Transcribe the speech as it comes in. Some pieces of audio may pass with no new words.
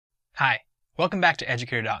Hi, welcome back to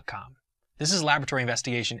Educator.com. This is Laboratory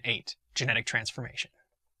Investigation 8, Genetic Transformation.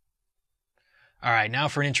 Alright, now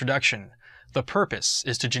for an introduction. The purpose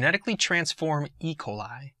is to genetically transform E.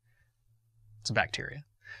 coli, it's a bacteria,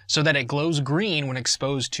 so that it glows green when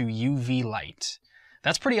exposed to UV light.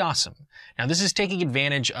 That's pretty awesome. Now this is taking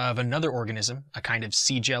advantage of another organism, a kind of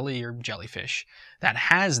sea jelly or jellyfish, that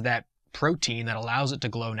has that protein that allows it to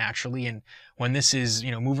glow naturally, and when this is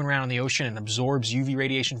moving around in the ocean and absorbs UV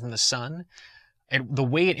radiation from the sun, the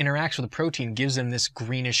way it interacts with the protein gives them this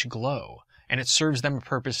greenish glow, and it serves them a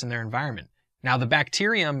purpose in their environment. Now the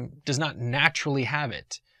bacterium does not naturally have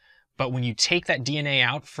it, but when you take that DNA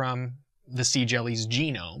out from the sea jelly's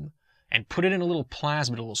genome and put it in a little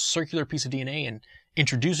plasmid, a little circular piece of DNA, and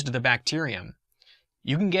introduce it to the bacterium,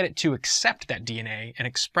 you can get it to accept that DNA and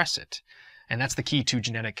express it. And that's the key to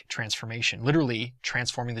genetic transformation, literally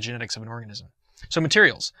transforming the genetics of an organism. So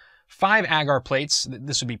materials, 5 agar plates,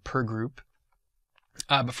 this would be per group,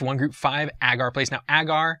 but for one group, 5 agar plates. Now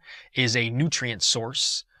agar is a nutrient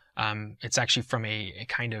source. It's actually from a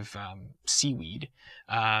kind of seaweed,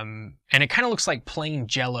 and it kind of looks like plain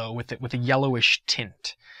jello with a yellowish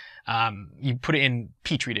tint. You put it in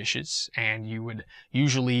petri dishes, and you would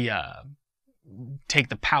usually take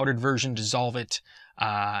the powdered version, dissolve it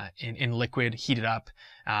in liquid, heat it up,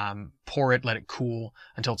 pour it, let it cool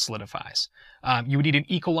until it solidifies. You would need an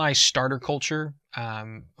E. coli starter culture.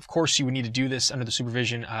 Of course, you would need to do this under the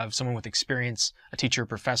supervision of someone with experience, a teacher or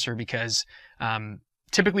professor, because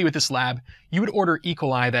typically with this lab, you would order E.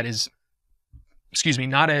 coli that is,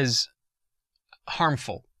 not as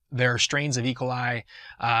harmful. There are strains of E. coli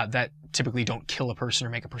that typically don't kill a person or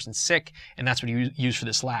make a person sick, and that's what you use for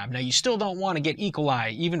this lab. Now, you still don't want to get E.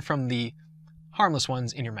 coli, even from the harmless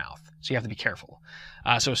ones, in your mouth, so you have to be careful.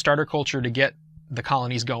 So a starter culture to get the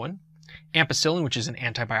colonies going, ampicillin, which is an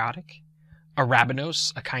antibiotic,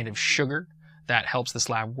 arabinose, a kind of sugar that helps this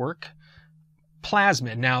lab work,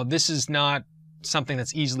 plasmid. Now, this is not something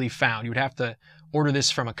that's easily found. You would have to order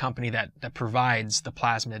this from a company that provides the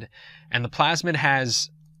plasmid, and the plasmid has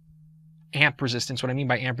AMP resistance. What I mean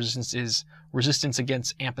by AMP resistance is resistance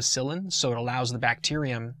against ampicillin, so it allows the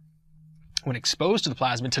bacterium, when exposed to the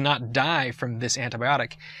plasmid, to not die from this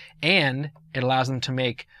antibiotic, and it allows them to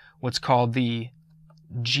make what's called the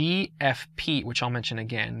GFP, which I'll mention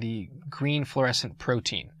again, the green fluorescent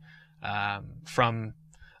protein from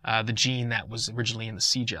the gene that was originally in the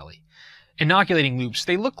sea jelly. Inoculating loops,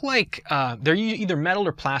 they look like, they're either metal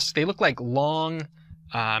or plastic. They look like long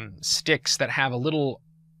sticks that have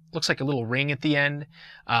looks like a little ring at the end,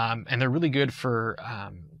 and they're really good for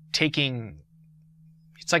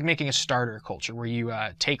it's like making a starter culture where you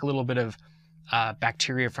take a little bit of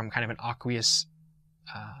bacteria from kind of an aqueous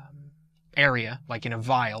area, like in a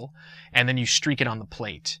vial, and then you streak it on the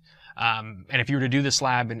plate. And if you were to do this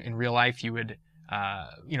lab in real life, you would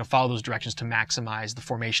follow those directions to maximize the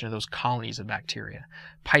formation of those colonies of bacteria.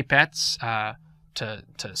 Pipettes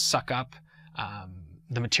to suck up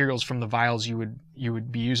the materials from the vials you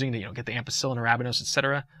would be using to get the ampicillin, arabinose,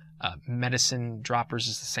 etc. Medicine droppers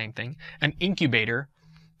is the same thing. An incubator,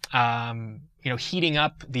 heating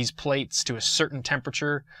up these plates to a certain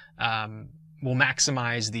temperature will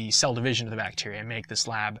maximize the cell division of the bacteria and make this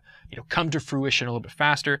lab come to fruition a little bit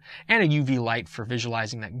faster, and a UV light for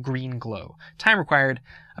visualizing that green glow. Time required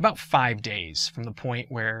about 5 days from the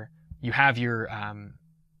point where you have your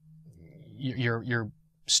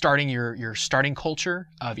starting culture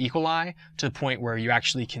of E. coli to the point where you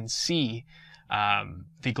actually can see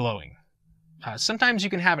the glowing. Sometimes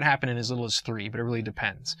you can have it happen in as little as 3, but it really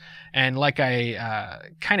depends. And like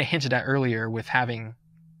I kind of hinted at earlier, with having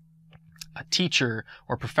a teacher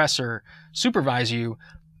or professor supervise you,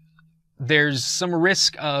 there's some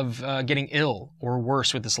risk of getting ill or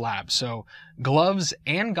worse with this lab. So gloves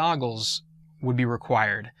and goggles would be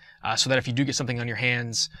required, so that if you do get something on your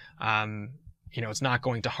hands, it's not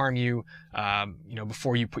going to harm you.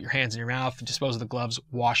 Before you put your hands in your mouth, dispose of the gloves,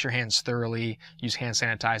 wash your hands thoroughly, use hand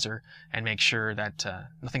sanitizer, and make sure that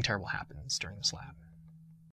nothing terrible happens during this lab.